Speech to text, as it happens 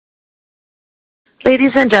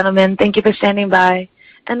Ladies and gentlemen, thank you for standing by,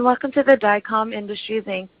 and welcome to the Dycom Industries,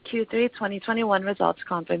 Inc. Q3 2021 Results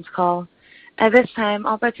Conference Call. At this time,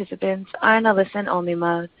 all participants are in a listen-only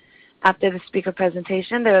mode. After the speaker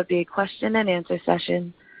presentation, there will be a question-and-answer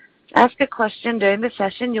session. To ask a question during the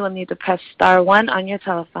session, you will need to press star one on your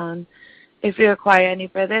telephone. If you require any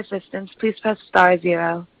further assistance, please press star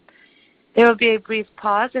zero. There will be a brief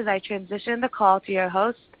pause as I transition the call to your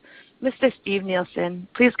host, Mr. Steve Nielsen.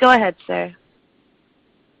 Please go ahead, sir.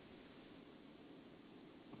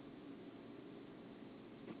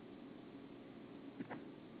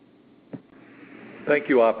 Thank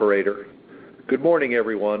you, operator. Good morning,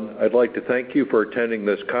 everyone. I'd like to thank you for attending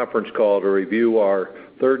this conference call to review our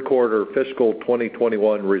third quarter fiscal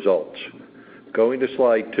 2021 results. Going to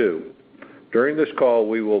slide 2. During this call,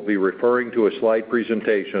 we will be referring to a slide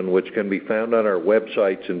presentation which can be found on our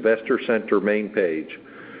website's Investor Center main page.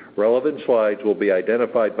 Relevant slides will be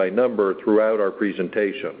identified by number throughout our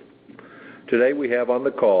presentation. Today we have on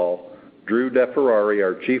the call Drew DeFerrari,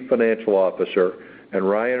 our Chief Financial Officer, and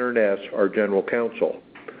Ryan Urness, our General Counsel.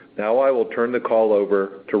 Now I will turn the call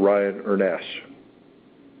over to Ryan Urness.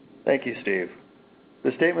 Thank you, Steve.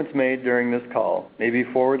 The statements made during this call may be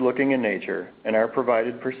forward-looking in nature and are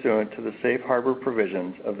provided pursuant to the Safe Harbor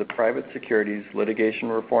provisions of the Private Securities Litigation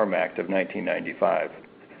Reform Act of 1995.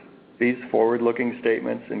 These forward-looking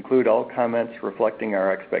statements include all comments reflecting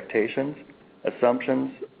our expectations,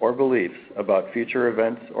 assumptions, or beliefs about future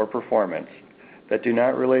events or performance that do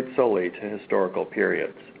not relate solely to historical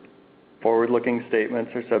periods. Forward-looking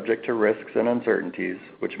statements are subject to risks and uncertainties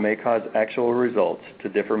which may cause actual results to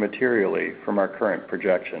differ materially from our current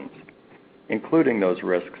projections, including those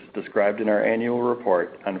risks described in our annual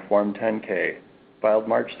report on Form 10-K filed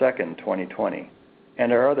March 2, 2020,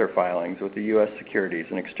 and our other filings with the U.S. Securities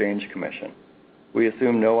and Exchange Commission. We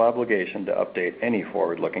assume no obligation to update any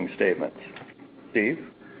forward-looking statements. Steve?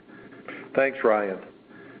 Thanks, Ryan.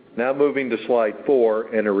 Now moving to slide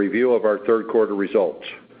 4 and a review of our third quarter results.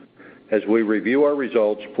 As we review our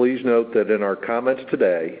results, please note that in our comments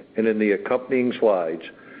today and in the accompanying slides,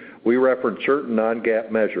 we reference certain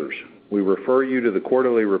non-GAAP measures. We refer you to the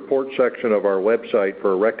quarterly report section of our website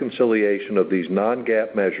for a reconciliation of these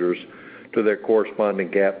non-GAAP measures to their corresponding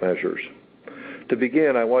GAAP measures. To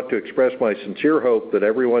begin, I want to express my sincere hope that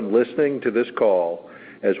everyone listening to this call,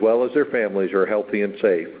 as well as their families, are healthy and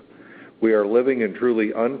safe. We are living in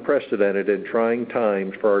truly unprecedented and trying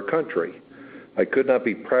times for our country. I could not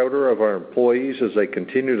be prouder of our employees as they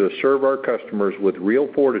continue to serve our customers with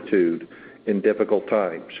real fortitude in difficult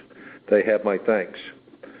times. They have my thanks.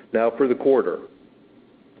 Now for the quarter.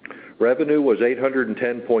 Revenue was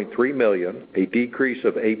 $810.3 million, a decrease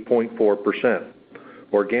of 8.4%.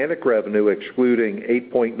 Organic revenue, excluding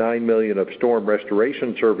 $8.9 million of storm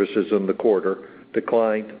restoration services in the quarter,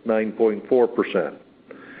 declined 9.4%.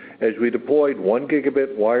 As we deployed 1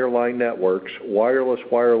 gigabit wireline networks, wireless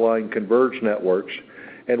wireline converged networks,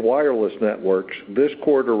 and wireless networks, this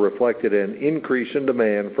quarter reflected an increase in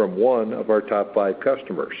demand from one of our top 5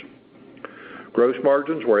 customers. Gross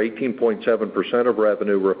margins were 18.7% of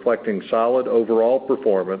revenue, reflecting solid overall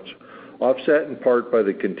performance, offset in part by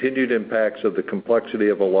the continued impacts of the complexity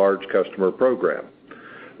of a large customer program.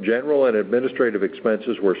 General and administrative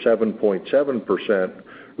expenses were 7.7%,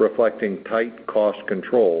 reflecting tight cost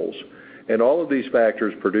controls, and all of these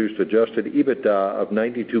factors produced adjusted EBITDA of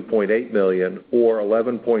 $92.8 million, or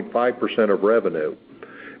 11.5% of revenue,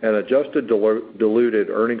 and adjusted diluted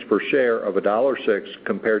earnings per share of $1.06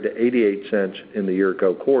 compared to 88 cents in the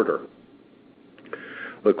year-ago quarter.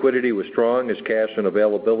 Liquidity was strong as cash and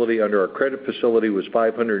availability under our credit facility was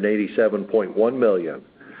 $587.1 million.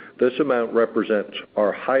 This amount represents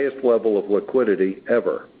our highest level of liquidity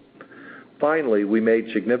ever. Finally, we made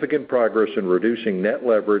significant progress in reducing net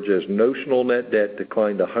leverage as notional net debt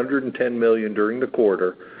declined $110 million during the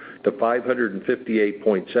quarter to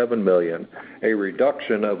 $558.7 million, a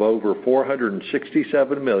reduction of over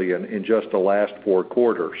 $467 million in just the last 4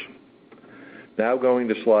 quarters. Now going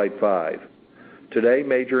to slide 5. Today,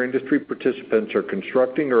 major industry participants are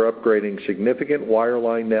constructing or upgrading significant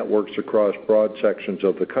wireline networks across broad sections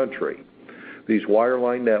of the country. These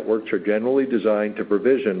wireline networks are generally designed to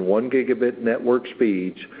provision 1 gigabit network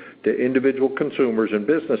speeds to individual consumers and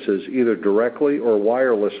businesses either directly or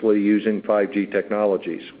wirelessly using 5G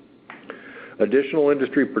technologies. Additional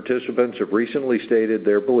industry participants have recently stated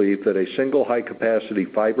their belief that a single high-capacity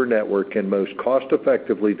fiber network can most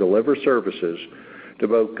cost-effectively deliver services to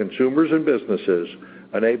both consumers and businesses,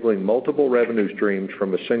 enabling multiple revenue streams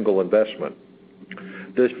from a single investment.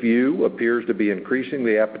 This view appears to be increasing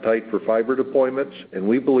the appetite for fiber deployments, and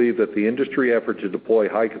we believe that the industry effort to deploy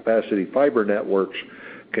high-capacity fiber networks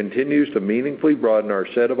continues to meaningfully broaden our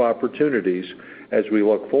set of opportunities as we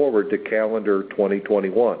look forward to calendar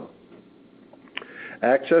 2021.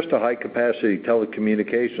 Access to high-capacity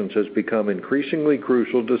telecommunications has become increasingly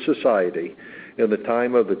crucial to society in the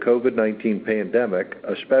time of the COVID-19 pandemic,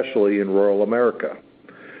 especially in rural America.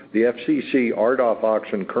 The FCC RDOF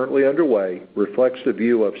auction currently underway reflects the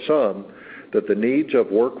view of some that the needs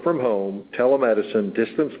of work from home, telemedicine,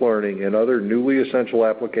 distance learning, and other newly essential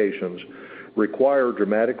applications require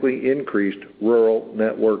dramatically increased rural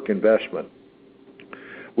network investment.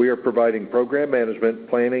 We are providing program management,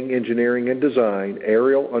 planning, engineering, and design,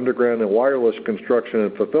 aerial, underground, and wireless construction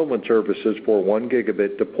and fulfillment services for 1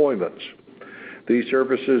 gigabit deployments. These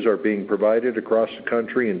services are being provided across the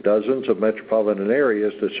country in dozens of metropolitan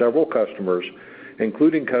areas to several customers,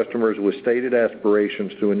 including customers with stated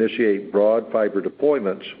aspirations to initiate broad fiber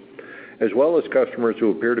deployments, as well as customers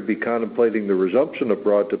who appear to be contemplating the resumption of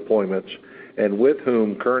broad deployments and with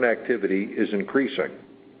whom current activity is increasing.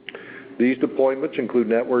 These deployments include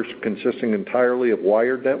networks consisting entirely of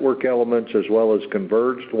wired network elements as well as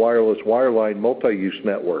converged wireless wireline multi-use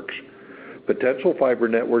networks. Potential fiber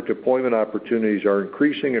network deployment opportunities are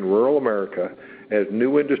increasing in rural America as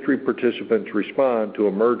new industry participants respond to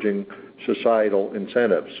emerging societal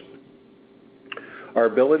incentives. Our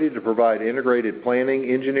ability to provide integrated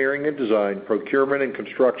planning, engineering and design, procurement and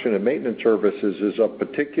construction and maintenance services is of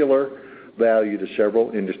particular value to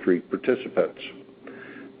several industry participants.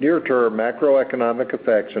 Near-term macroeconomic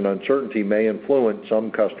effects and uncertainty may influence some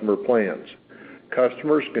customer plans.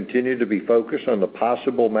 Customers continue to be focused on the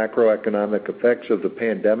possible macroeconomic effects of the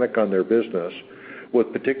pandemic on their business,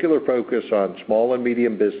 with particular focus on small and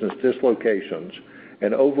medium business dislocations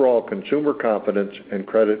and overall consumer confidence and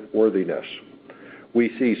credit worthiness. We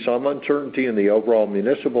see some uncertainty in the overall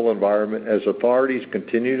municipal environment as authorities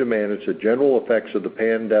continue to manage the general effects of the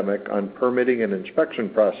pandemic on permitting and inspection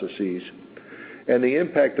processes and the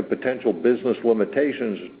impact of potential business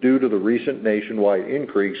limitations due to the recent nationwide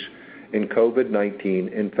increase in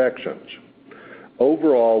COVID-19 infections.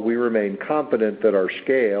 Overall, we remain confident that our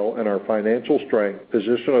scale and our financial strength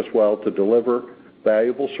position us well to deliver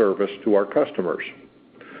valuable service to our customers.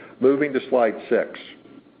 Moving to slide 6.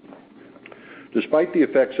 Despite the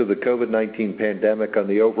effects of the COVID-19 pandemic on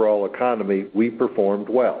the overall economy, we performed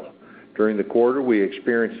well. During the quarter, we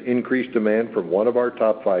experienced increased demand from one of our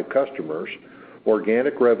top 5 customers.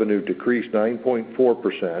 Organic revenue decreased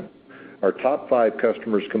 9.4%. Our top 5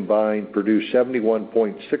 customers combined produced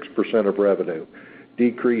 71.6% of revenue,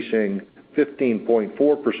 decreasing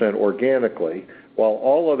 15.4% organically, while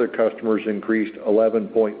all other customers increased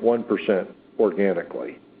 11.1%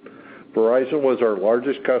 organically. Verizon was our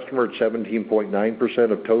largest customer at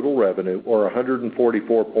 17.9% of total revenue, or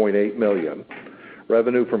 $144.8 million.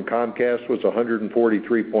 Revenue from Comcast was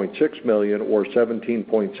 $143.6 million, or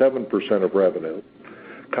 17.7% of revenue.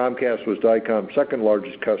 Comcast was Dycom's second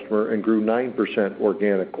largest customer and grew 9%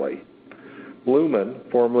 organically. Lumen,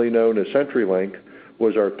 formerly known as CenturyLink,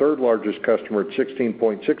 was our third largest customer at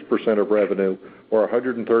 16.6% of revenue, or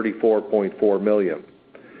 $134.4 million.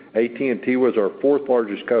 AT&T was our fourth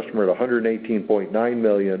largest customer at $118.9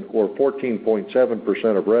 million, or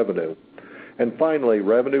 14.7% of revenue. And finally,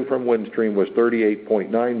 revenue from Windstream was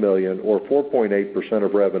 $38.9 million, or 4.8%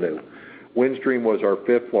 of revenue. Windstream was our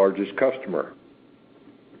fifth largest customer.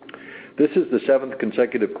 This is the 7th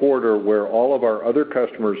consecutive quarter where all of our other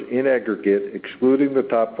customers in aggregate, excluding the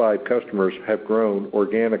top 5 customers, have grown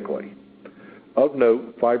organically. Of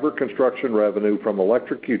note, fiber construction revenue from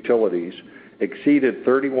electric utilities exceeded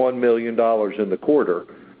 $31 million in the quarter,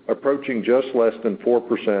 approaching just less than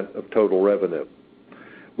 4% of total revenue.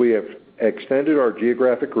 We have extended our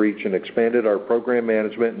geographic reach and expanded our program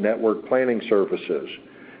management and network planning services.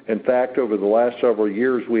 In fact, over the last several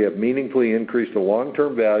years, we have meaningfully increased the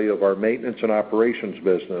long-term value of our maintenance and operations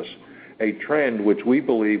business, a trend which we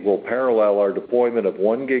believe will parallel our deployment of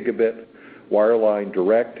 1 gigabit wireline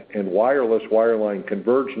direct and wireless wireline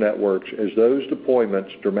converged networks as those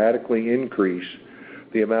deployments dramatically increase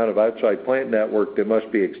the amount of outside plant network that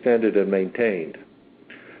must be extended and maintained.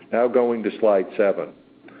 Now going to slide 7.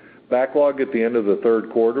 Backlog at the end of the third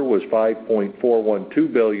quarter was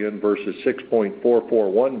 $5.412 billion versus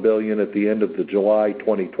 $6.441 billion at the end of the July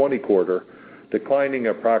 2020 quarter, declining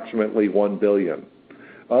approximately $1 billion.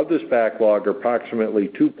 Of this backlog, approximately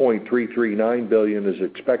 $2.339 billion is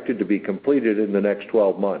expected to be completed in the next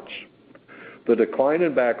 12 months. The decline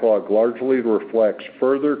in backlog largely reflects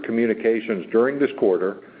further communications during this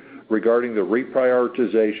quarter regarding the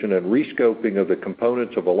reprioritization and rescoping of the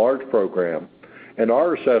components of a large program and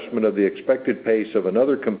our assessment of the expected pace of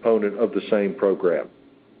another component of the same program.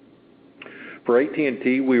 For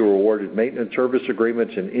AT&T, we were awarded maintenance service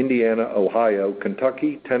agreements in Indiana, Ohio,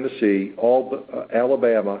 Kentucky, Tennessee,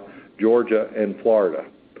 Alabama, Georgia, and Florida.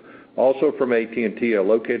 Also from AT&T, a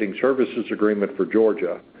locating services agreement for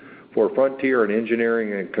Georgia, for Frontier and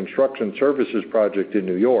Engineering and Construction Services project in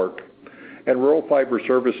New York, and rural fiber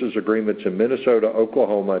services agreements in Minnesota,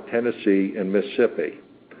 Oklahoma, Tennessee, and Mississippi.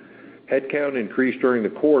 Headcount increased during the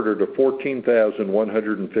quarter to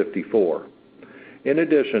 14,154. In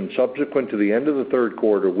addition, subsequent to the end of the third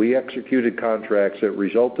quarter, we executed contracts that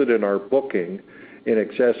resulted in our booking in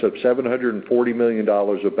excess of $740 million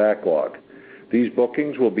of backlog. These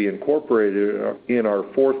bookings will be incorporated in our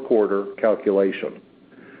fourth quarter calculation.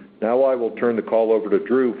 Now I will turn the call over to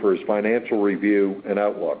Drew for his financial review and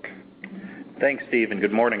outlook. Thanks, Steve, and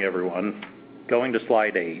good morning, everyone. Going to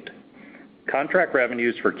slide 8. Contract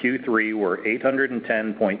revenues for Q3 were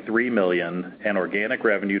 $810.3 million, and organic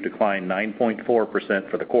revenue declined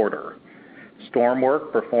 9.4% for the quarter. Storm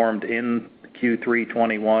work performed in Q3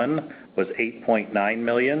 21 was $8.9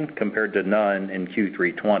 million compared to none in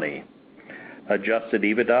Q3 20. Adjusted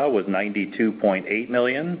EBITDA was $92.8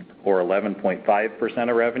 million, or 11.5%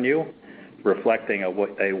 of revenue, reflecting a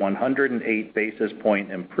 108 basis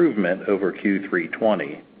point improvement over Q3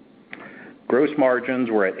 20. Gross margins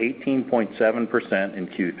were at 18.7% in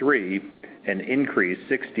Q3 and increased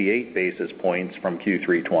 68 basis points from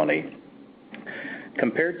Q3 20.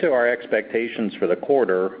 Compared to our expectations for the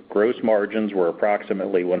quarter, gross margins were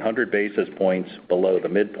approximately 100 basis points below the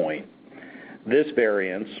midpoint. This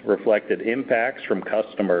variance reflected impacts from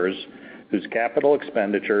customers whose capital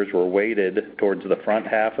expenditures were weighted towards the front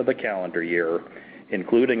half of the calendar year,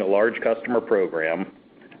 including a large customer program,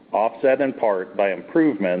 offset in part by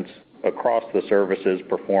improvements across the services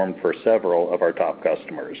performed for several of our top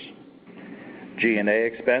customers. G&A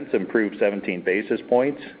expense improved 17 basis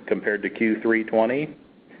points compared to Q3 20.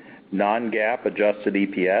 Non-GAAP adjusted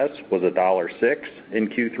EPS was $1.06 in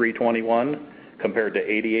Q3 21 compared to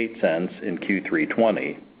 88 cents in Q3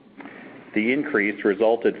 20. The increase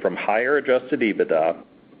resulted from higher adjusted EBITDA,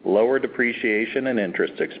 lower depreciation and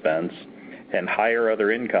interest expense, and higher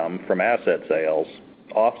other income from asset sales,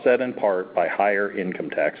 offset in part by higher income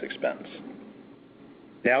tax expense.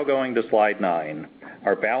 Now going to slide 9.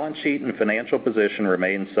 Our balance sheet and financial position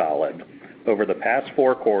remains solid. Over the past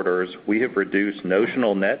 4 quarters, we have reduced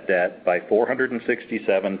notional net debt by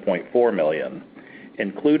 $467.4 million.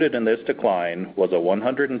 Included in this decline was a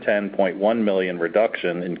 $110.1 million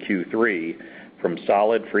reduction in Q3 from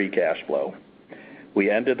solid free cash flow. We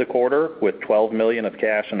ended the quarter with $12 million of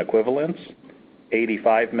cash and equivalents,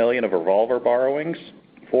 $85 million of revolver borrowings,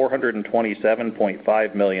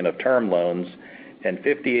 $427.5 million of term loans, and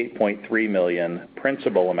 $58.3 million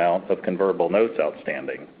principal amount of convertible notes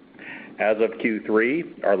outstanding. As of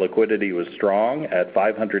Q3, our liquidity was strong at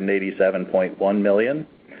 $587.1 million.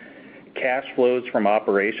 Cash flows from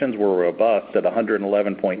operations were robust at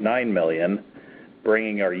 $111.9 million,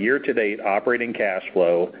 bringing our year-to-date operating cash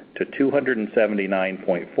flow to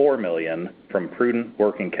 $279.4 million from prudent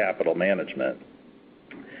working capital management.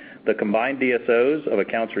 The combined DSOs of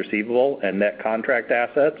accounts receivable and net contract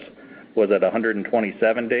assets was at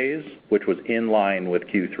 127 days, which was in line with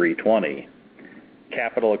Q3 20.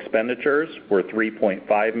 Capital expenditures were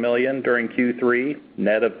 $3.5 million during Q3,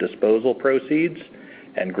 net of disposal proceeds,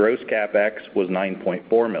 and gross CapEx was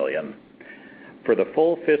 $9.4 million. For the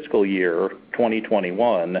full fiscal year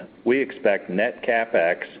 2021, we expect net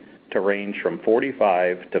CapEx to range from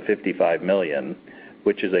 $45 to $55 million,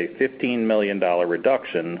 which is a $15 million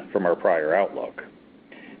reduction from our prior outlook.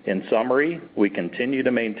 In summary, we continue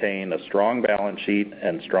to maintain a strong balance sheet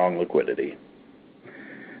and strong liquidity.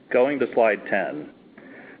 Going to slide 10.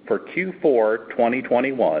 For Q4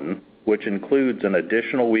 2021, which includes an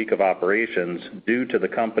additional week of operations due to the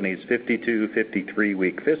company's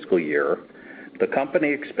 52-53-week fiscal year, the company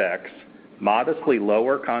expects modestly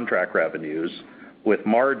lower contract revenues with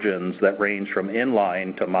margins that range from in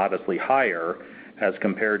line to modestly higher as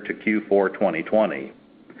compared to Q4 2020.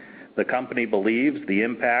 The company believes the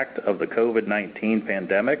impact of the COVID-19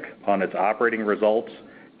 pandemic on its operating results,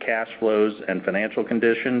 cash flows, and financial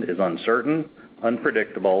condition is uncertain,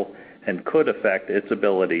 unpredictable, and could affect its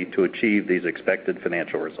ability to achieve these expected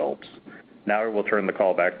financial results. Now I will turn the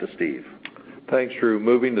call back to Steve. Thanks, Drew.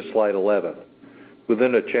 Moving to slide 11.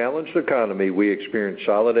 Within a challenged economy, we experienced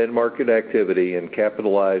solid end market activity and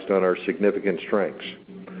capitalized on our significant strengths.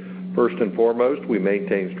 First and foremost, we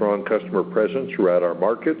maintain strong customer presence throughout our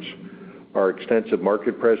markets. Our extensive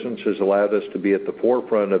market presence has allowed us to be at the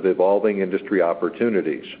forefront of evolving industry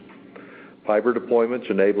opportunities. Fiber deployments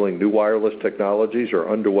enabling new wireless technologies are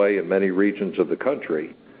underway in many regions of the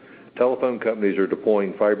country. telephone companies are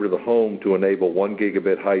deploying fiber to the home to enable 1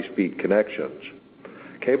 gigabit high-speed connections.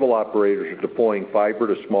 Cable operators are deploying fiber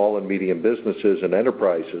to small and medium businesses and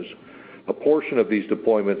enterprises. A portion of these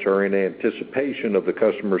deployments are in anticipation of the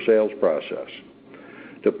customer sales process.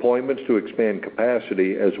 Deployments to expand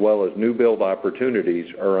capacity as well as new build opportunities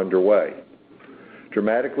are underway.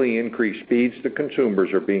 Dramatically increased speeds to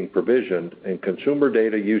consumers are being provisioned, and consumer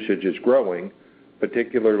data usage is growing,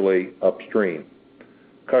 particularly upstream.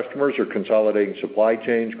 Customers are consolidating supply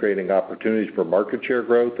chains, creating opportunities for market share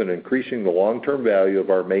growth, and increasing the long-term value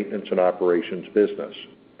of our maintenance and operations business.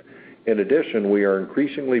 In addition, we are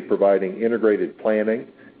increasingly providing integrated planning,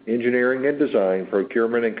 engineering and design,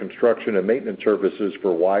 procurement and construction and maintenance services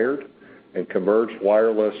for wired and converged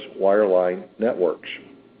wireless wireline networks.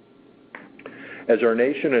 As our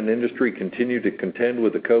nation and industry continue to contend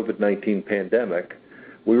with the COVID-19 pandemic,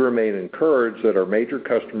 we remain encouraged that our major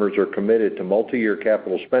customers are committed to multi-year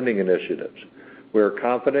capital spending initiatives. We are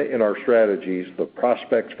confident in our strategies, the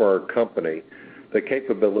prospects for our company, the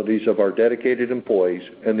capabilities of our dedicated employees,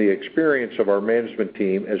 and the experience of our management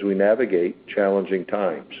team as we navigate challenging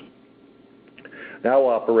times. Now,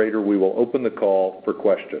 operator, we will open the call for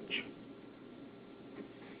questions.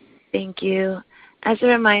 Thank you. As a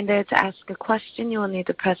reminder, to ask a question, you will need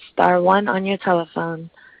to press star 1 on your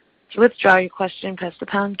telephone. To withdraw your question, press the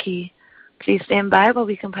pound key. Please stand by while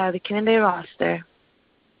we compile the Q&A roster.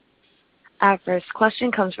 Our first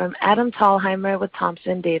question comes from Adam Thalhimer with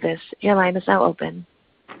Thompson Davis. Your line is now open.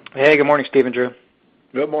 Hey, good morning, Steve and Drew.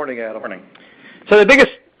 Good morning, Adam. Good morning. So the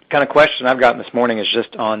biggest kind of question I've gotten this morning is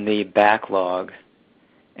just on the backlog.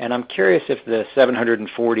 And I'm curious if the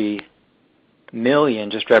 $740 million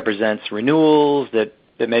just represents renewals that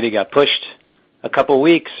maybe got pushed a couple of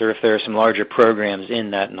weeks, or if there are some larger programs in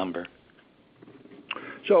that number.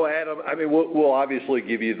 So, Adam, I mean, we'll obviously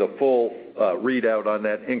give you the full readout on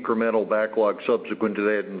that incremental backlog subsequent to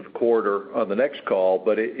that in the quarter on the next call,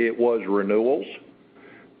 but it was renewals.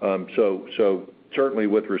 So certainly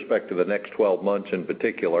with respect to the next 12 months in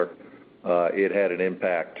particular, it had an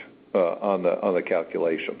impact on the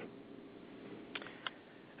calculation.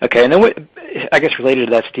 Okay, and then I guess related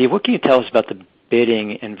to that, Steve, what can you tell us about the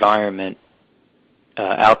bidding environment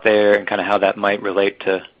out there and kind of how that might relate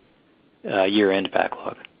to year-end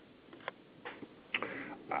backlog?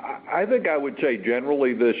 I think I would say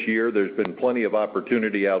generally this year there's been plenty of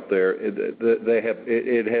opportunity out there. The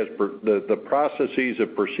processes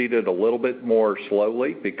have proceeded a little bit more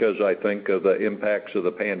slowly because I think of the impacts of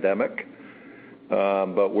the pandemic.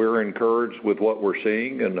 But we're encouraged with what we're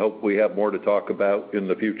seeing and hope we have more to talk about in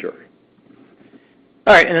the future.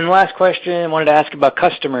 All right, and then the last question, I wanted to ask about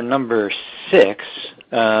customer number 6.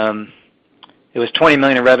 It was $20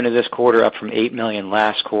 million in revenue this quarter, up from $8 million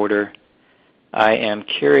last quarter. I am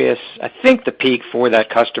curious, I think the peak for that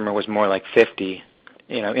customer was more like 50,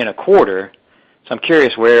 in a quarter. So I'm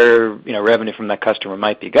curious where, revenue from that customer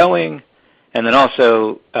might be going, and then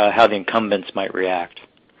also how the incumbents might react.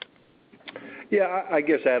 Yeah, I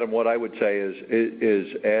guess, Adam, what I would say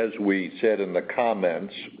is as we said in the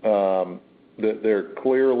comments, that we're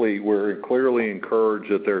clearly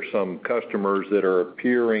encouraged that there's some customers that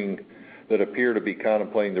appear to be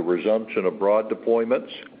contemplating the resumption of broad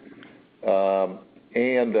deployments,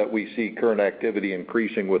 and that we see current activity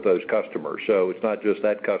increasing with those customers. So it's not just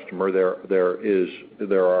that customer;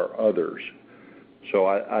 there are others. So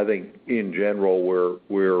I think in general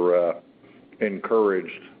we're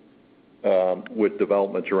encouraged with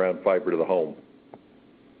developments around fiber to the home.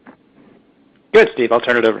 Good, Steve. I'll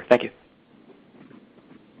turn it over. Thank you.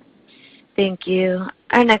 Thank you.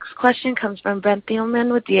 Our next question comes from Brent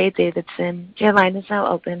Thielman with D.A. Davidson. Your line is now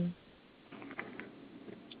open.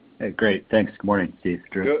 Hey, great. Thanks. Good morning, Steve.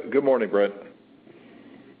 Drew. Good morning, Brent.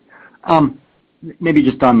 Maybe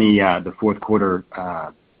just on the fourth quarter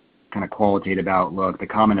kind of qualitative outlook, the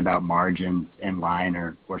comment about margins in line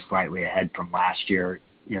or slightly ahead from last year.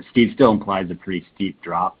 Steve still implies a pretty steep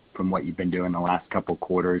drop from what you've been doing the last couple of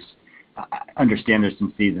quarters. I understand there's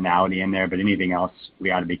some seasonality in there, but anything else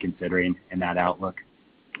we ought to be considering in that outlook?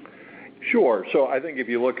 Sure. So I think if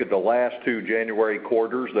you look at the last 2 January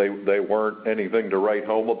quarters, they weren't anything to write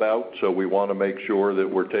home about. So we want to make sure that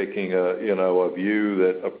we're taking a view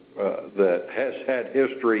that has had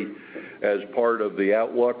history as part of the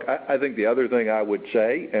outlook. I think the other thing I would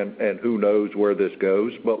say, and who knows where this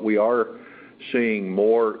goes, but we are seeing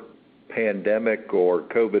more pandemic or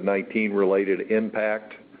COVID-19 related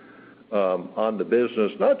impact on the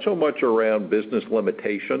business, not so much around business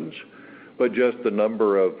limitations, but just the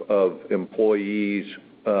number of employees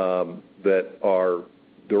that are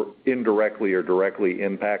indirectly or directly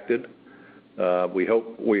impacted We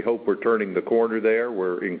hope we're turning the corner there.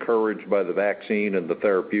 We're encouraged by the vaccine and the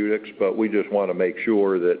therapeutics, but we just want to make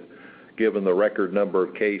sure that, given the record number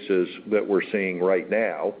of cases that we're seeing right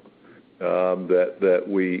now, that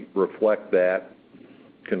we reflect that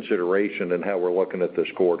consideration in how we're looking at this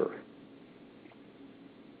quarter.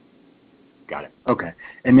 Got it. Okay.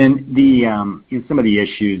 And then the some of the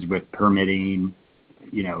issues with permitting,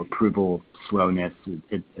 approval slowness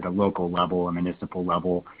at a local level, a municipal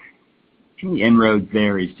level. Any inroads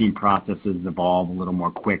there? You've seen processes evolve a little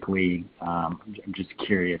more quickly. I'm just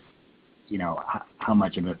curious, how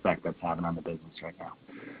much of an effect that's having on the business right now.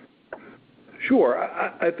 Sure.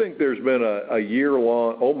 I think there's been a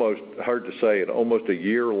year-long, almost a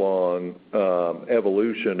year-long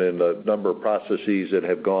evolution in the number of processes that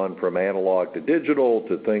have gone from analog to digital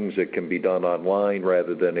to things that can be done online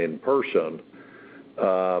rather than in person.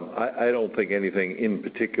 I don't think anything in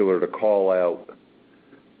particular to call out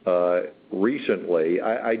recently.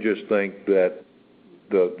 I just think that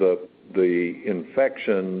the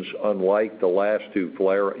infections, unlike the last two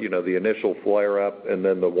the initial flare-up and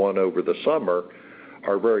then the one over the summer,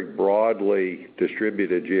 are very broadly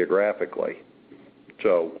distributed geographically.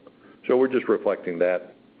 So we're just reflecting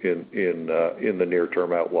that in the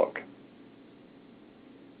near-term outlook.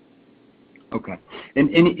 Okay.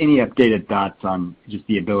 And any updated thoughts on just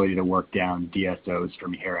the ability to work down DSOs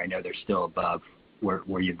from here? I know they're still above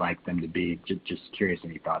where you'd like them to be. Just curious,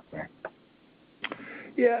 any thoughts there?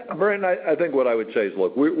 Yeah, Brent, I think what I would say is,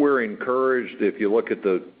 look, we're encouraged. If you look at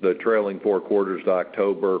the trailing 4 quarters to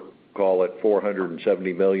October, call it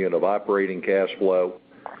 $470 million of operating cash flow.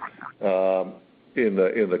 In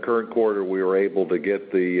the current quarter, we were able to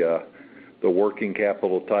get the working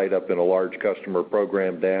capital tied up in a large customer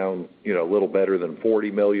program down, a little better than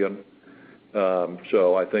 $40 million.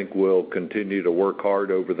 So I think we'll continue to work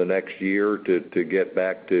hard over the next year to get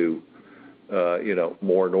back to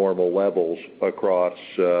more normal levels across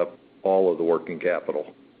all of the working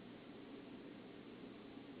capital.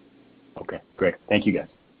 Okay, great. Thank you, guys.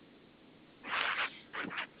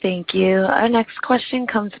 Thank you. Our next question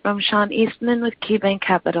comes from Sean Eastman with KeyBanc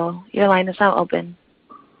Capital. Your line is now open.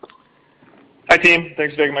 Hi, team.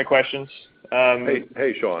 Thanks for taking my questions.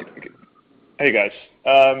 Hey, Sean. Hey, guys.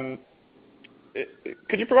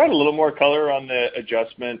 Could you provide a little more color on the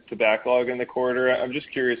adjustment to backlog in the quarter? I'm just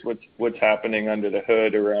curious what's happening under the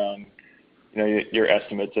hood around your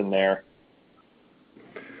estimates in there.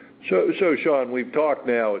 So Sean, we've talked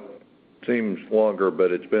now, it seems longer,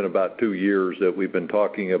 but it's been about 2 years that we've been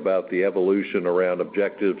talking about the evolution around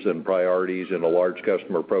objectives and priorities in a large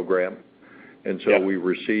customer program. And so we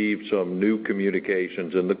received some new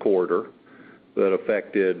communications in the quarter that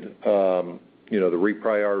affected the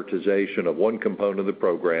reprioritization of one component of the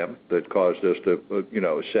program that caused us to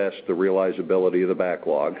assess the realizability of the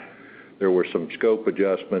backlog. There were some scope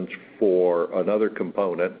adjustments for another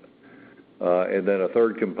component, and then a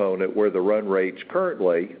third component where the run rates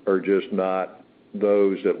currently are just not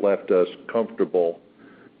those that left us comfortable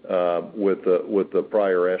with the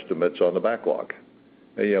prior estimates on the backlog.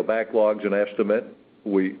 And, backlog's an estimate.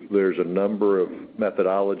 There's a number of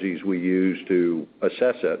methodologies we use to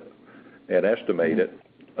assess it and estimate it,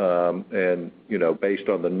 and based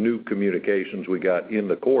on the new communications we got in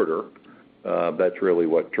the quarter, that's really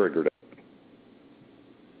what triggered it.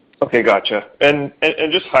 Okay, gotcha. And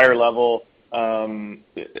just higher level,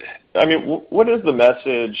 what is the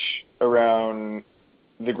message around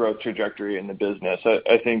the growth trajectory in the business?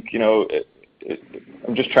 I think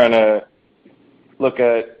I'm just trying to look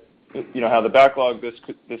at how the backlog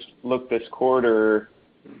looked this quarter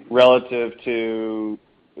relative to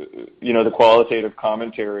the qualitative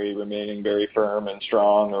commentary remaining very firm and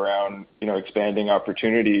strong around expanding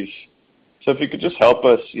opportunities. So if you could just help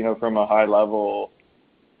us from a high level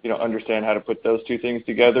understand how to put those two things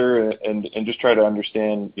together and just try to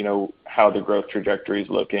understand how the growth trajectory is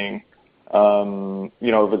looking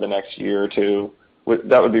over the next year or two,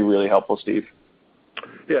 that would be really helpful, Steve.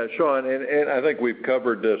 Yeah, Sean, and I think we've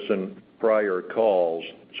covered this in prior calls.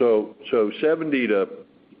 So 70 to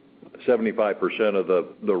 75% of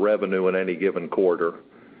the revenue in any given quarter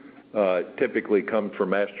typically comes from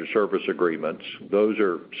master service agreements. Those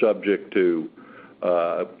are subject to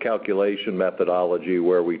calculation methodology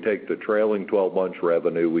where we take the trailing 12 months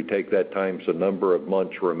revenue, we take that times the number of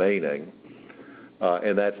months remaining,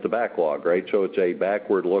 and that's the backlog, right? So it's a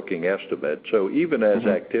backward-looking estimate. So even as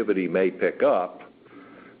activity may pick up,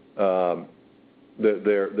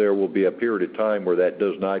 there will be a period of time where that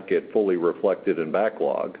does not get fully reflected in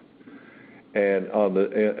backlog. And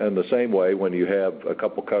in the same way, when you have a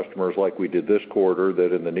couple customers like we did this quarter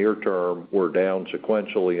that in the near term were down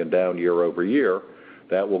sequentially and down year over year,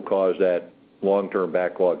 that will cause that long-term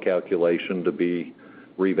backlog calculation to be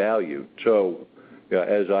revalued. So,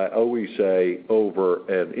 as I always say, over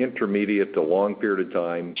an intermediate to long period of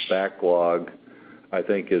time, backlog, I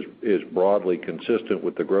think, is broadly consistent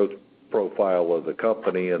with the growth profile of the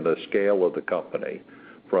company and the scale of the company.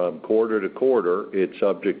 From quarter to quarter, it's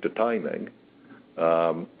subject to timing.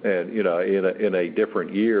 And in a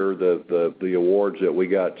different year, the awards that we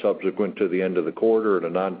got subsequent to the end of the quarter in a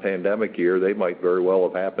non-pandemic year, they might very well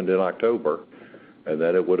have happened in October, and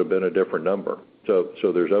then it would have been a different number. So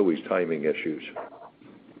there's always timing issues.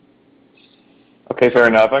 Okay, fair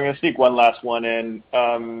enough. I'm going to sneak one last one in.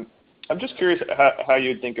 I'm just curious how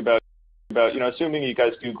you'd think about assuming you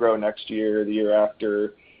guys do grow next year, the year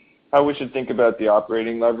after, how we should think about the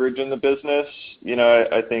operating leverage in the business.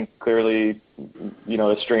 I think clearly,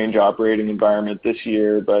 a strange operating environment this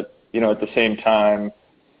year, but, at the same time,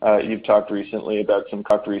 you've talked recently about some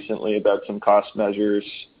cost measures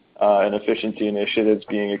and efficiency initiatives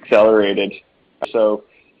being accelerated. So,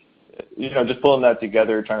 just pulling that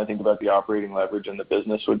together, trying to think about the operating leverage in the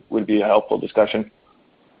business would be a helpful discussion.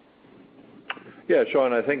 Yeah,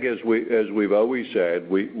 Sean, I think as we've always said,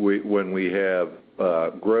 when we have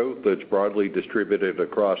growth that's broadly distributed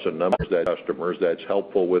across a number of customers, that's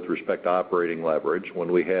helpful with respect to operating leverage.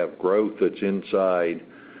 When we have growth that's inside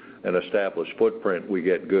an established footprint, we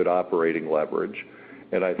get good operating leverage.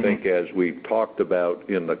 And I think as we've talked about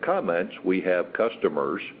in the comments, we have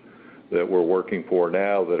customers that we're working for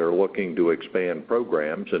now that are looking to expand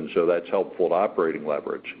programs, and so that's helpful to operating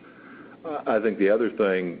leverage. I think the other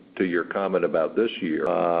thing to your comment about this year,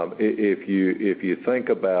 if you think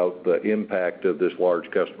about the impact of this large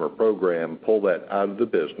customer program, pull that out of the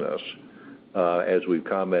business, as we've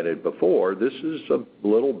commented before, this is a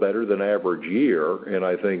little better than average year, and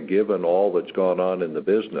I think given all that's gone on in the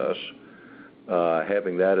business,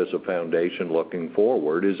 having that as a foundation looking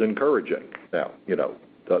forward is encouraging. Now,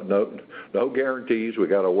 no guarantees. We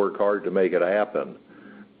got to work hard to make it happen.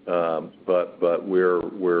 But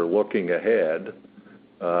we're looking ahead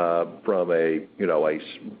from a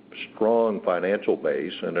strong financial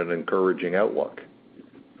base and an encouraging outlook.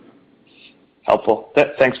 Helpful.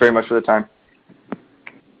 Thanks very much for the time.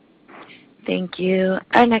 Thank you.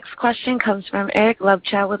 Our next question comes from Eric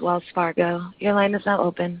Lubchow with Wells Fargo. Your line is now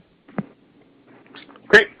open.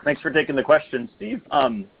 Great. Thanks for taking the question, Steve.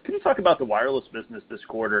 Can you talk about the wireless business this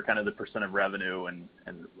quarter, kind of the % of revenue and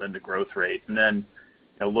the growth rate? And then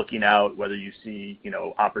looking out, whether you see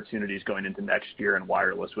opportunities going into next year in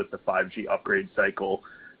wireless with the 5G upgrade cycle.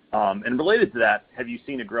 And related to that, have you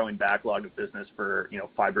seen a growing backlog of business for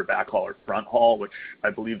fiber backhaul or front haul, which I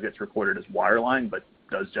believe gets reported as wireline, but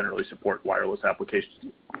does generally support wireless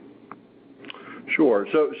applications? Sure.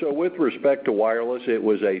 So with respect to wireless, it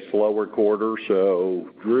was a slower quarter. So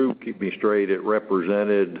Drew, keep me straight, it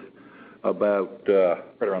represented about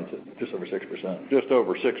right around just over 6%. Just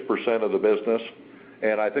over 6% of the business.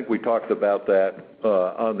 And I think we talked about that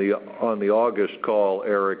on the August call,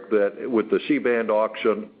 Eric, that with the C-band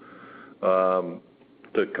auction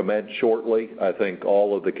to commence shortly, I think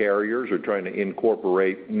all of the carriers are trying to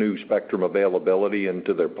incorporate new spectrum availability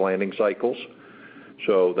into their planning cycles.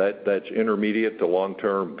 So that's intermediate to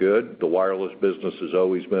long-term good. The wireless business has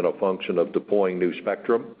always been a function of deploying new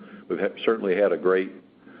spectrum. We've certainly had a great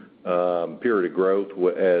period of growth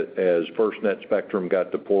as FirstNet spectrum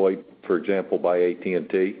got deployed, for example, by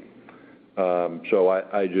AT&T. So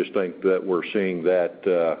I just think that we're seeing that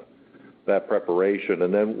preparation.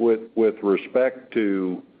 And then with respect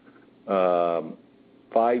to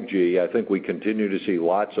 5G, I think we continue to see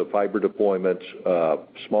lots of fiber deployments,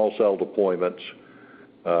 small cell deployments.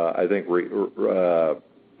 I think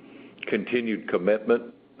continued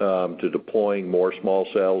commitment to deploying more small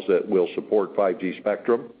cells that will support 5G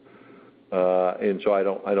spectrum. And so I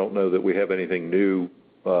don't know that we have anything new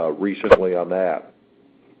recently on that.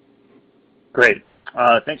 Great.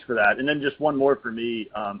 Thanks for that. And then just one more for me.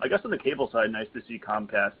 I guess on the cable side, nice to see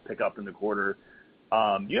Comcast pick up in the quarter.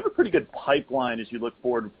 You have a pretty good pipeline as you look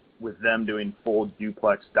forward with them doing full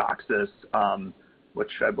duplex DOCSIS,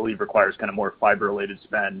 which I believe requires kind of more fiber-related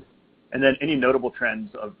spend. And then any notable trends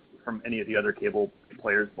from any of the other cable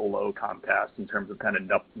players below Comcast in terms of kind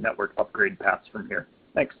of network upgrade paths from here?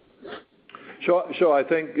 Thanks. So I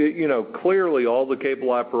think, clearly all the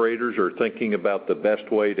cable operators are thinking about the best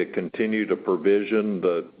way to continue to provision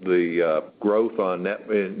the growth on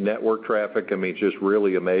network traffic. I mean, it's just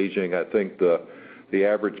really amazing. I think the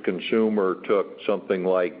average consumer took something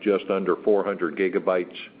like just under 400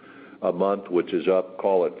 gigabytes a month, which is up,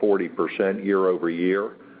 call it 40% year over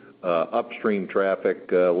year. Upstream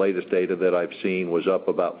traffic, latest data that I've seen was up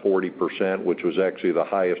about 40%, which was actually the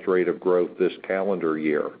highest rate of growth this calendar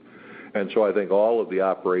year. And so I think all of the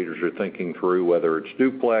operators are thinking through whether it's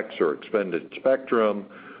duplex or extended spectrum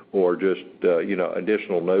or just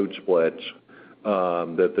additional node splits,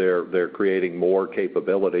 that they're creating more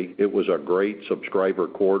capability. It was a great subscriber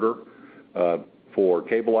quarter for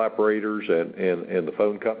cable operators and the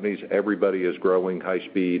phone companies. Everybody is growing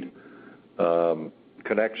high-speed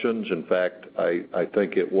connections. In fact, I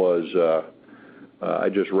think it was I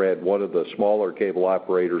just read one of the smaller cable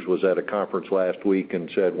operators was at a conference last week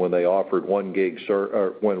and said when they offered 1 gig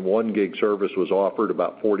when 1 gig service was offered,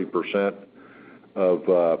 about 40%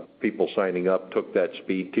 of people signing up took that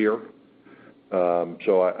speed tier.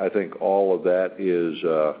 So I think all of that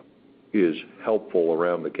is helpful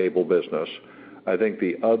around the cable business. I think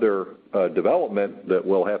the other development that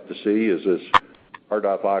we'll have to see is this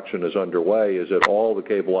RDOF auction is underway, is that all the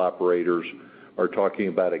cable operators are talking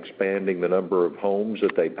about expanding the number of homes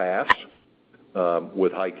that they pass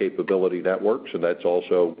with high capability networks, and that's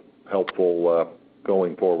also helpful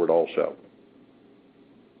going forward also.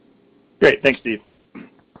 Great. Thanks, Steve.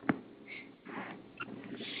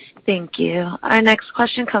 Thank you. Our next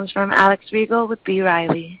question comes from Alex Riegel with B.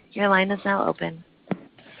 Riley. Your line is now open.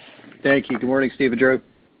 Thank you. Good morning, Steve and Drew.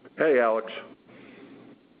 Hey, Alex.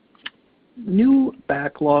 New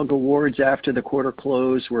backlog awards after the quarter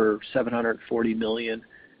close were $740 million.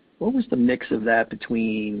 What was the mix of that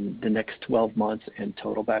between the next 12 months and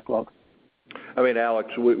total backlog? I mean, Alex,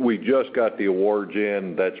 we just got the awards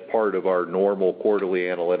in. That's part of our normal quarterly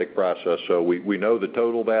analytic process. So we know the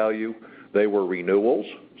total value. They were renewals.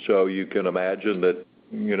 So you can imagine that,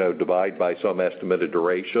 divide by some estimated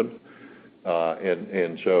duration.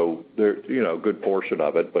 And so there, a good portion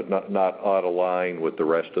of it, but not out of line with the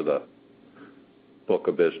rest of the book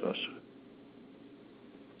of business.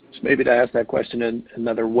 So maybe to ask that question in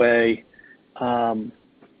another way,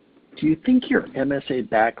 do you think your MSA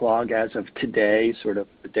backlog as of today, sort of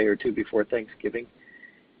a day or two before Thanksgiving,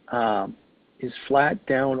 is flat,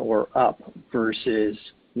 down, or up versus,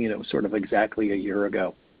 sort of exactly a year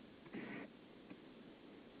ago?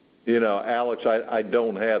 Alex, I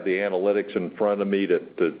don't have the analytics in front of me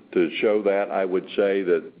to show that. I would say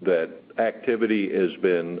that activity has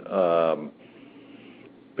been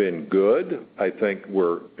good. I think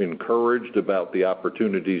we're encouraged about the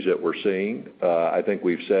opportunities that we're seeing. I think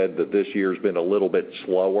we've said that this year's been a little bit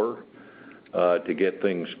slower to get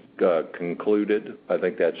things concluded. I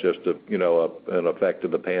think that's just an effect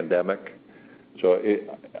of the pandemic. So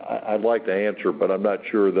I'd like to answer, but I'm not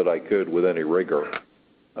sure that I could with any rigor.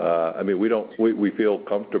 I mean, we feel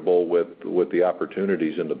comfortable with the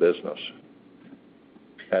opportunities in the business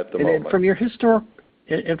at the moment. And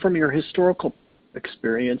from your historical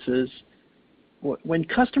experiences, when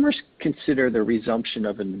customers consider the resumption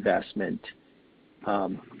of investment,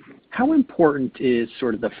 how important is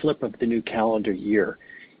sort of the flip of the new calendar year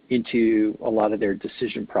into a lot of their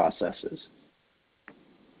decision processes?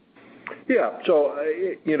 Yeah. So,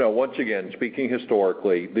 once again, speaking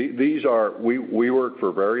historically, we work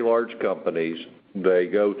for very large companies. They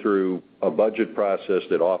go through a budget process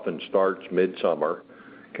that often starts midsummer,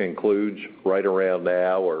 concludes right around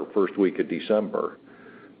now or first week of December.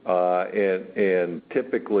 And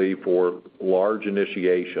typically for large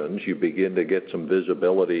initiations, you begin to get some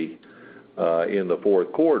visibility in the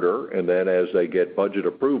fourth quarter, and then as they get budget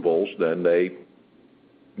approvals, then they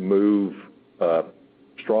move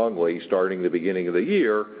strongly starting the beginning of the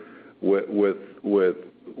year with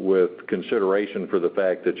consideration for the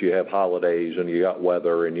fact that you have holidays and you got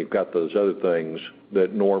weather and you've got those other things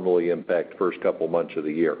that normally impact first couple months of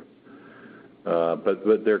the year.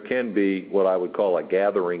 But there can be what I would call a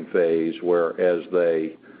gathering phase where as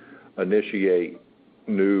they initiate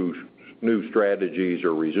new strategies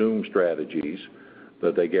or resume strategies,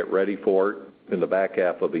 that they get ready for it in the back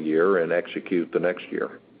half of the year and execute the next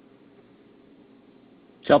year.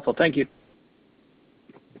 It's helpful. Thank you.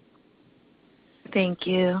 Thank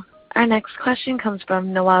you. Our next question comes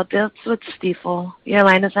from Noelle Dilts with Stifel. Your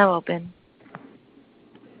line is now open.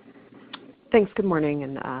 Thanks. Good morning,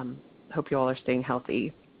 and hope you all are staying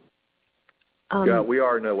healthy. Yeah, we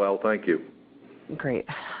are, Noelle. Thank you. Great.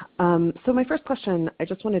 So my first question, I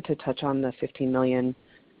just wanted to touch on the $15 million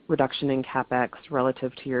reduction in CapEx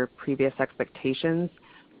relative to your previous expectations.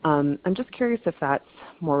 I'm just curious if that's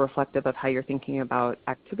more reflective of how you're thinking about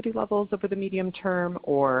activity levels over the medium term,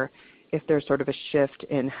 or if there's sort of a shift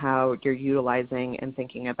in how you're utilizing and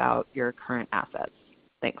thinking about your current assets.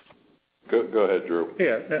 Thanks. Go ahead, Drew.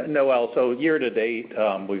 Yeah, Noelle, so year to date,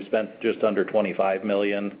 we've spent just under $25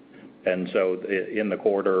 million, and so in the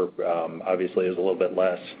quarter, obviously is a little bit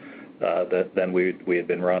less than we had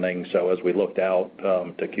been running. So as we looked out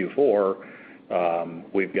to Q4,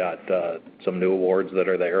 We've got some new awards that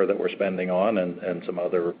are there that we're spending on and some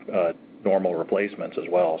other normal replacements as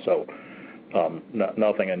well. So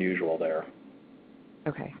nothing unusual there.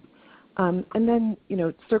 Okay. And then,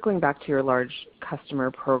 circling back to your large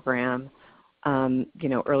customer program,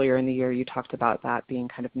 earlier in the year you talked about that being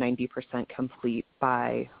kind of 90% complete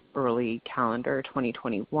by early calendar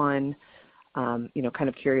 2021. Kind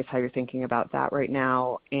of curious how you're thinking about that right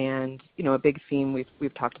now. And, a big theme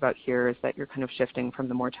we've talked about here is that you're kind of shifting from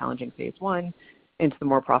the more challenging phase 1 into the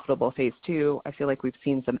more profitable phase 2. I feel like we've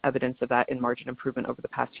seen some evidence of that in margin improvement over the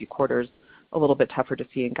past few quarters, a little bit tougher to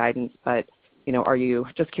see in guidance, but are you,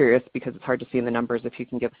 just curious because it's hard to see in the numbers, if you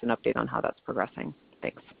can give us an update on how that's progressing?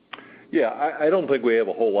 Thanks. Yeah, I don't think we have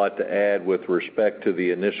a whole lot to add with respect to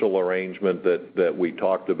the initial arrangement that we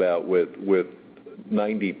talked about with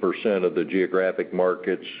 90% of the geographic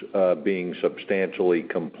markets being substantially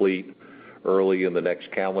complete early in the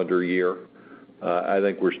next calendar year. I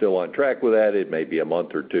think we're still on track with that. It may be a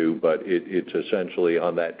month or two, but it's essentially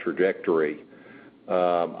on that trajectory.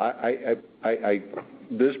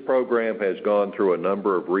 This program has gone through a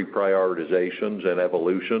number of reprioritizations and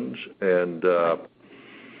evolutions, and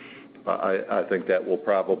I think that will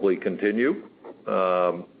probably continue.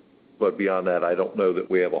 But beyond that, I don't know that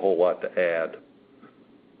we have a whole lot to add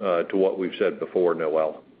to what we've said before,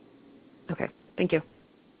 Noelle. Okay. Thank you.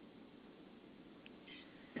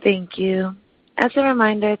 Thank you. As a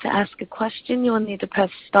reminder, to ask a question, you will need to press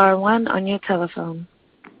star 1 on your telephone.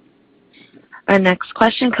 Our next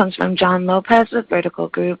question comes from John Lopez with Vertical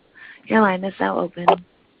Group. Your line is now open.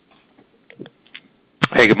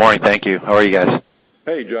 Hey, good morning. Thank you. How are you guys?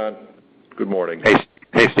 Hey, John. Good morning.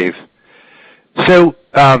 Hey, Steve. So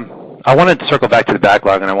I wanted to circle back to the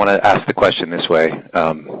backlog, and I want to ask the question this way,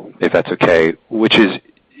 if that's okay, which is,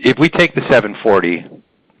 if we take the 740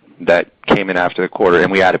 that came in after the quarter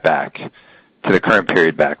and we add it back to the current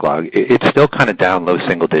period backlog, it's still kind of down low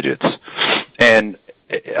single digits. And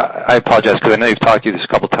I apologize because I know you've talked to this a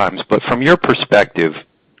couple times, but from your perspective,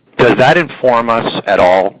 does that inform us at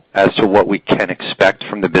all as to what we can expect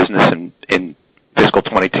from the business in fiscal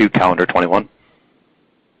 22, calendar 21?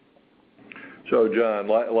 So, John,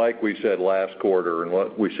 like we said last quarter and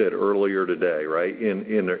what we said earlier today, right, in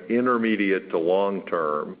intermediate to long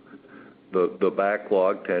term, the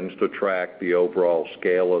backlog tends to track the overall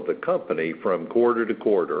scale of the company from quarter to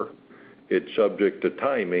quarter. It's subject to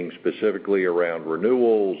timing, specifically around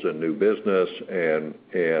renewals and new business and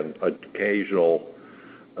occasional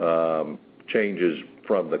changes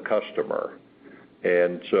from the customer.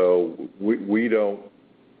 And so we don't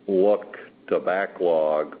look to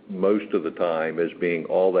backlog most of the time as being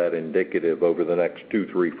all that indicative over the next 2,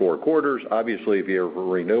 3, 4 quarters. Obviously, if you have a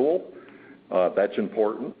renewal, that's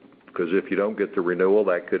important, because if you don't get the renewal,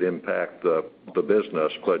 that could impact the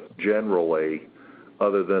business. But generally,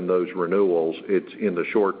 other than those renewals, it's in the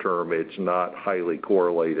short term, it's not highly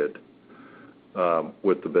correlated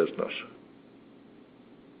with the business.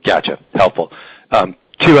 Gotcha. Helpful.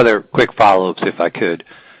 2 other quick follow-ups, if I could.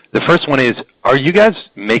 The first one is, are you guys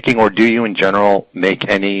making, or do you in general make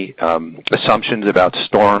any assumptions about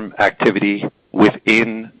storm activity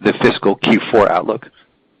within the fiscal Q4 outlook?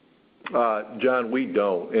 John, we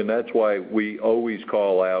don't, and that's why we always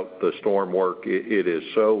call out the storm work. It is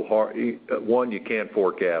so hard. One, you can't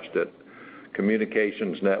forecast it.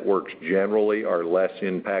 Communications networks generally are less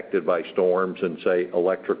impacted by storms than, say,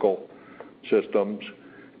 electrical systems.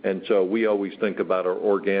 And so we always think about our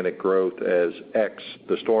organic growth as X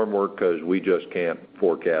the storm work, because we just can't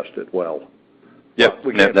forecast it well. Yep,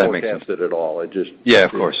 we can't forecast it at all. It just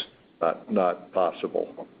of course, not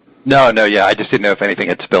possible. No, yeah, I just didn't know if anything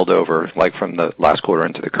had spilled over, like from the last quarter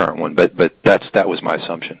into the current one, but that was my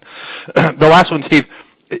assumption. The last one, Steve,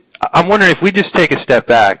 I'm wondering if we just take a step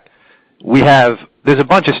back. There's a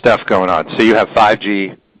bunch of stuff going on. So you have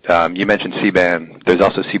 5G. You mentioned C-band. There's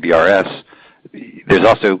also CBRS. There's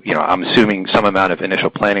also, I'm assuming some amount of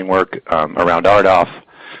initial planning work around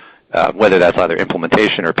RDOF, whether that's either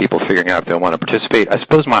implementation or people figuring out if they want to participate. I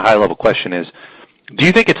suppose my high-level question is, do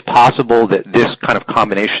you think it's possible that this kind of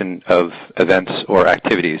combination of events or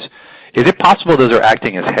activities, is it possible those are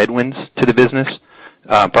acting as headwinds to the business,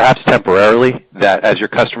 perhaps temporarily, that as your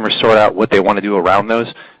customers sort out what they want to do around those,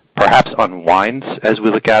 perhaps unwinds as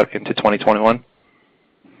we look out into 2021?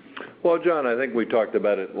 Well, John, I think we talked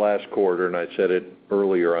about it last quarter, and I said it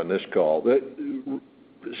earlier on this call, that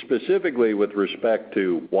specifically with respect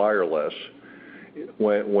to wireless,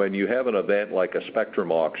 when you have an event like a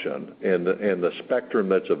spectrum auction and the spectrum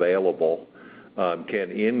that's available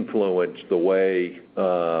can influence the way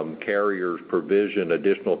carriers provision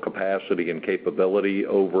additional capacity and capability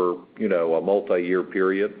over a multi-year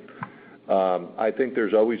period, I think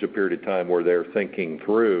there's always a period of time where they're thinking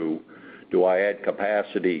through, do I add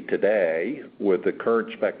capacity today with the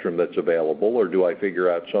current spectrum that's available, or do I figure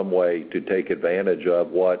out some way to take advantage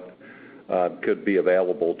of what could be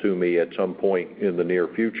available to me at some point in the near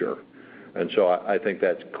future? And so I think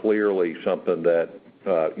that's clearly something that,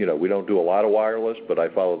 we don't do a lot of wireless, but I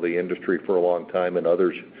follow the industry for a long time, and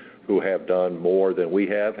others who have done more than we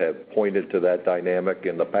have pointed to that dynamic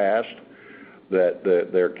in the past, that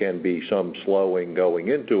there can be some slowing going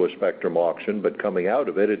into a spectrum auction, but coming out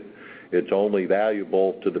of it, it's only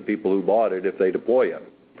valuable to the people who bought it if they deploy it.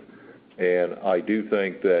 And I do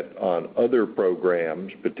think that on other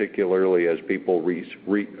programs, particularly as people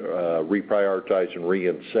reprioritize and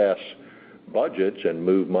reassess budgets and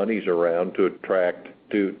move monies around to address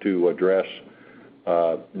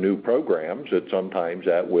new programs, that sometimes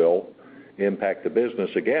that will impact the business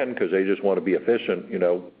again because they just want to be efficient.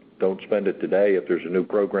 Don't spend it today if there's a new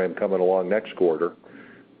program coming along next quarter.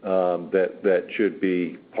 That should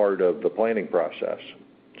be part of the planning process.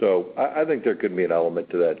 So I think there could be an element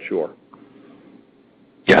to that, sure.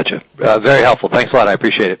 Gotcha. Very helpful. Thanks a lot. I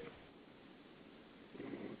appreciate it.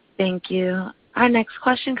 Thank you. Our next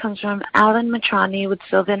question comes from Alan Matrani with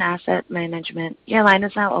Sylvan Asset Management. Your line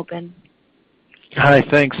is now open. Hi,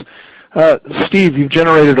 thanks. Steve, you've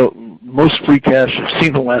generated most free cash you've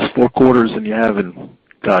seen the last 4 quarters than you have in,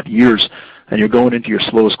 years, and you're going into your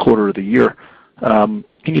slowest quarter of the year.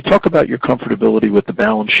 Can you talk about your comfortability with the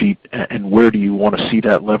balance sheet and where do you want to see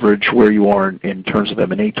that leverage, where you are in terms of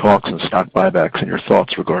M&A talks and stock buybacks, and your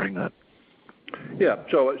thoughts regarding that? Yeah,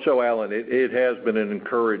 so Alan, it has been an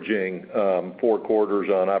encouraging 4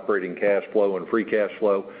 quarters on operating cash flow and free cash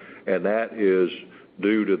flow, and that is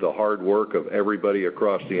due to the hard work of everybody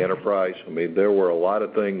across the enterprise. I mean, there were a lot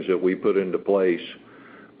of things that we put into place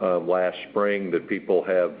last spring that people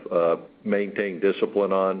have maintained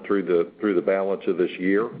discipline on through the balance of this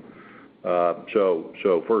year.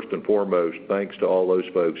 So first and foremost, thanks to all those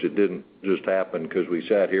folks. It didn't just happen because we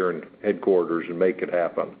sat here in headquarters and make it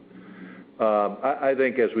happen. I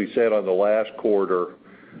think, as we said on the last quarter,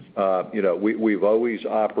 we've always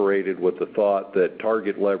operated with the thought that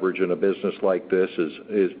target leverage in a business like this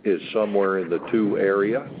is somewhere in the 2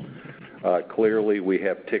 area. Clearly, we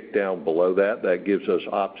have ticked down below that. That gives us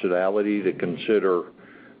optionality to consider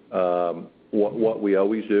what we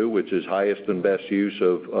always do, which is highest and best use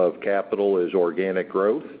of capital is organic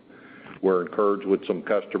growth. We're encouraged with some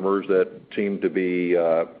customers that seem to be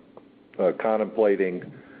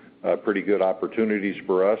contemplating pretty good opportunities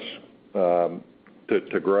for us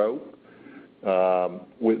to grow.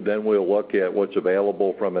 Then we'll look at what's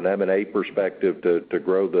available from an M&A perspective to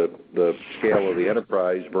grow the scale of the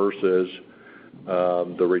enterprise versus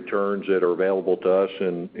the returns that are available to us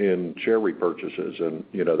in share repurchases. And,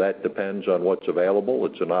 that depends on what's available.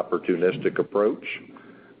 It's an opportunistic approach.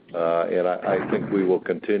 And I think we will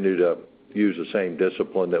continue to use the same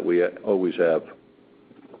discipline that we always have.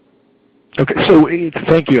 Okay, so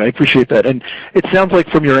thank you. I appreciate that. And it sounds like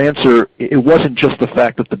from your answer, it wasn't just the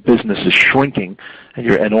fact that the business is shrinking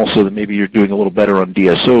and also that maybe you're doing a little better on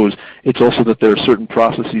DSOs. It's also that there are certain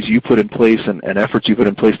processes you put in place and efforts you put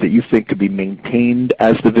in place that you think could be maintained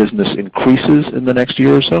as the business increases in the next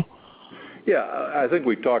year or so? Yeah, I think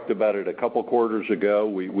we talked about it a couple quarters ago.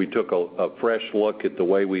 We took a fresh look at the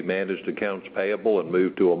way we managed accounts payable and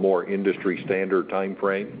moved to a more industry standard time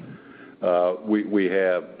frame. We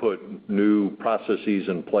have put new processes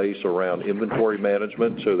in place around inventory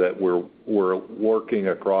management so that we're working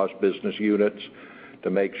across business units to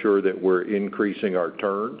make sure that we're increasing our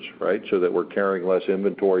turns, right, so that we're carrying less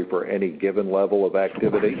inventory for any given level of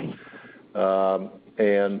activity.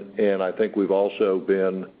 And I think we've also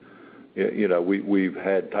been, we've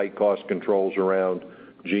had tight cost controls around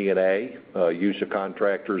G&A, use of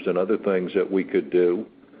contractors and other things that we could do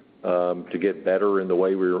to get better in the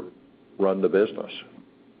way we run the business.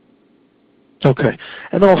 Okay.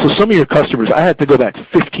 And also some of your customers, I had to go back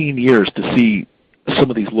 15 years to see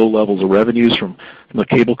some of these low levels of revenues from the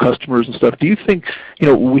cable customers and stuff. Do you think,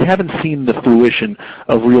 we haven't seen the fruition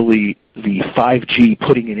of really the 5G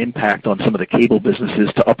putting an impact on some of the cable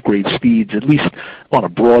businesses to upgrade speeds, at least on a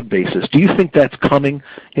broad basis. Do you think that's coming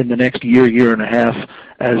in the next year and a half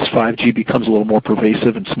as 5G becomes a little more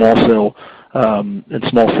pervasive and small cell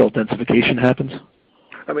densification happens?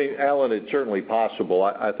 I mean, Alan, it's certainly possible.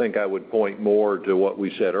 I think I would point more to what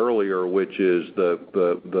we said earlier, which is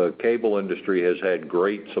the cable industry has had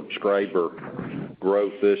great subscriber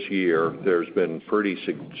growth this year. There's been pretty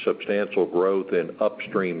substantial growth in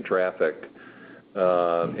upstream traffic.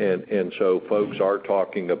 And so folks are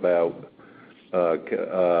talking about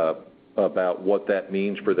about what that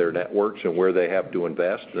means for their networks and where they have to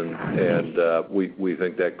invest, and we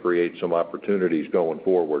think that creates some opportunities going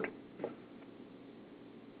forward.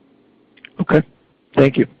 Okay.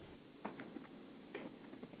 Thank you.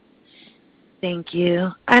 Thank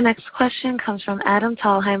you. Our next question comes from Adam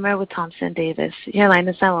Thalhimer with Thompson Davis. Your line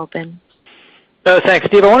is now open. Thanks,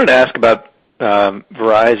 Steve. I wanted to ask about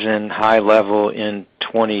Verizon high level in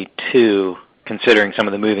 22, considering some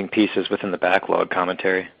of the moving pieces within the backlog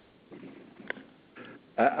commentary.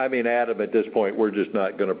 I mean, Adam, at this point, we're just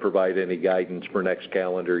not going to provide any guidance for next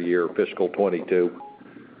calendar year, fiscal 22.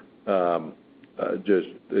 Just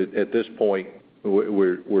at this point,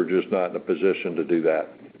 we're just not in a position to do that.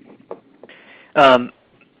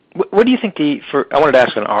 What do you think I wanted to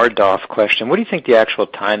ask an RDOF question. What do you think the actual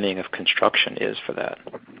timing of construction is for that?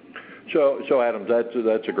 So Adam,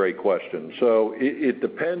 that's a great question. So it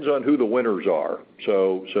depends on who the winners are.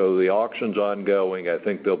 So the auction's ongoing. I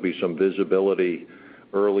think there'll be some visibility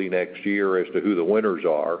early next year as to who the winners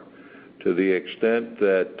are. To the extent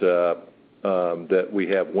that we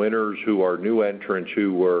have winners who are new entrants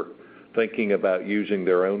who were thinking about using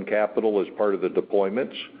their own capital as part of the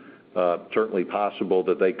deployments, certainly possible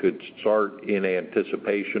that they could start in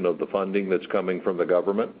anticipation of the funding that's coming from the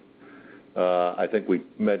government. I think we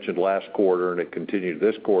mentioned last quarter, and it continued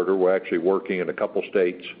this quarter, we're actually working in a couple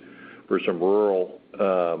states for some rural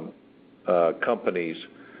companies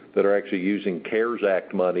that are actually using CARES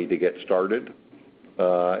Act money to get started.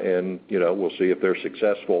 And, we'll see if they're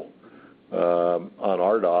successful on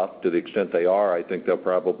RDOF. To the extent they are, I think they'll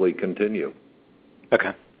probably continue.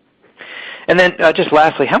 Okay. And then just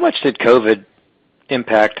lastly, how much did COVID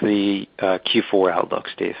impact the Q4 outlook,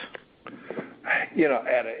 Steve?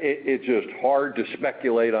 It's just hard to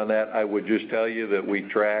speculate on that. I would just tell you that we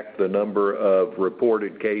track the number of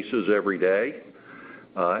reported cases every day,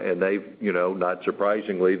 and they've, not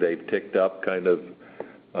surprisingly, they've ticked up kind of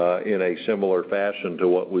in a similar fashion to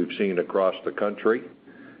what we've seen across the country.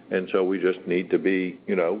 And so we just need to be,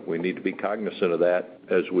 we need to be cognizant of that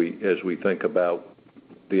as we think about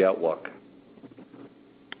the outlook.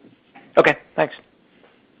 Okay, thanks.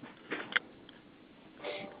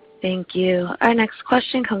 Thank you. Our next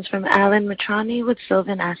question comes from Alan Mitrani with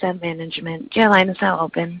Sylvan Asset Management. Your line is now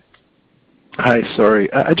open. Hi,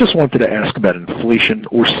 sorry. I just wanted to ask about inflation.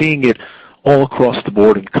 We're seeing it all across the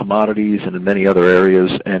board in commodities and in many other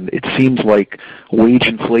areas, and it seems like wage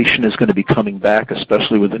inflation is going to be coming back,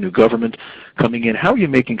 especially with the new government coming in. How are you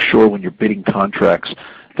making sure when you're bidding contracts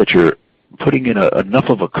that you're putting in enough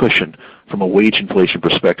of a cushion from a wage inflation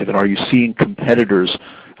perspective? And are you seeing competitors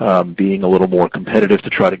being a little more competitive to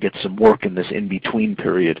try to get some work in this in-between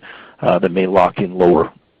period that may lock in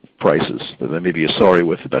lower prices that they may be sorry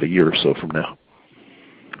with about a year or so from now?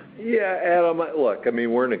 Yeah, Adam, look,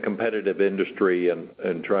 we're in a competitive industry,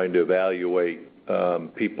 and trying to evaluate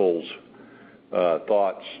people's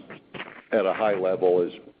thoughts at a high level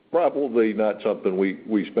is probably not something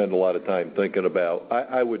we spend a lot of time thinking about.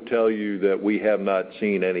 I would tell you that we have not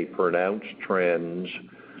seen any pronounced trends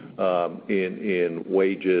in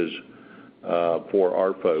wages for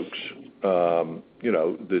our folks.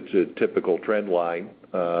 It's a typical trend line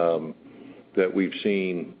that we've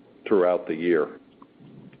seen throughout the year.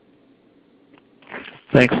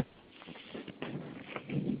 Thanks.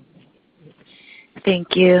 Thank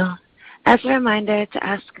you. As a reminder, to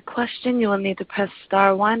ask a question, you will need to press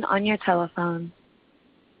star 1 on your telephone.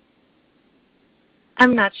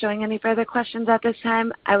 I'm not showing any further questions at this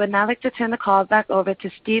time. I would now like to turn the call back over to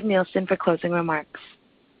Steve Nielsen for closing remarks.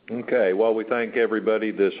 Okay. Well, we thank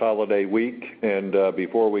everybody this holiday week. And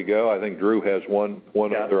before we go, I think Drew has one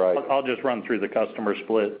other item. I'll just run through the customer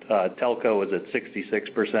split. Telco was at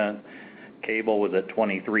 66%. Cable was at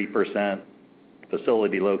 23%.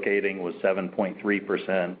 Facility locating was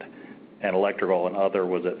 7.3%. And electrical and other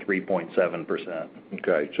was at 3.7%.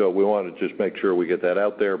 Okay, so we want to just make sure we get that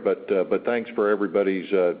out there. But thanks for everybody's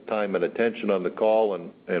time and attention on the call,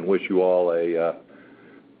 and wish you all a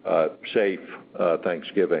safe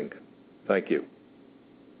Thanksgiving. Thank you.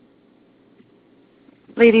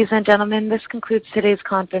 Ladies and gentlemen, this concludes today's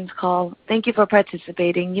conference call. Thank you for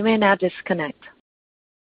participating. You may now disconnect.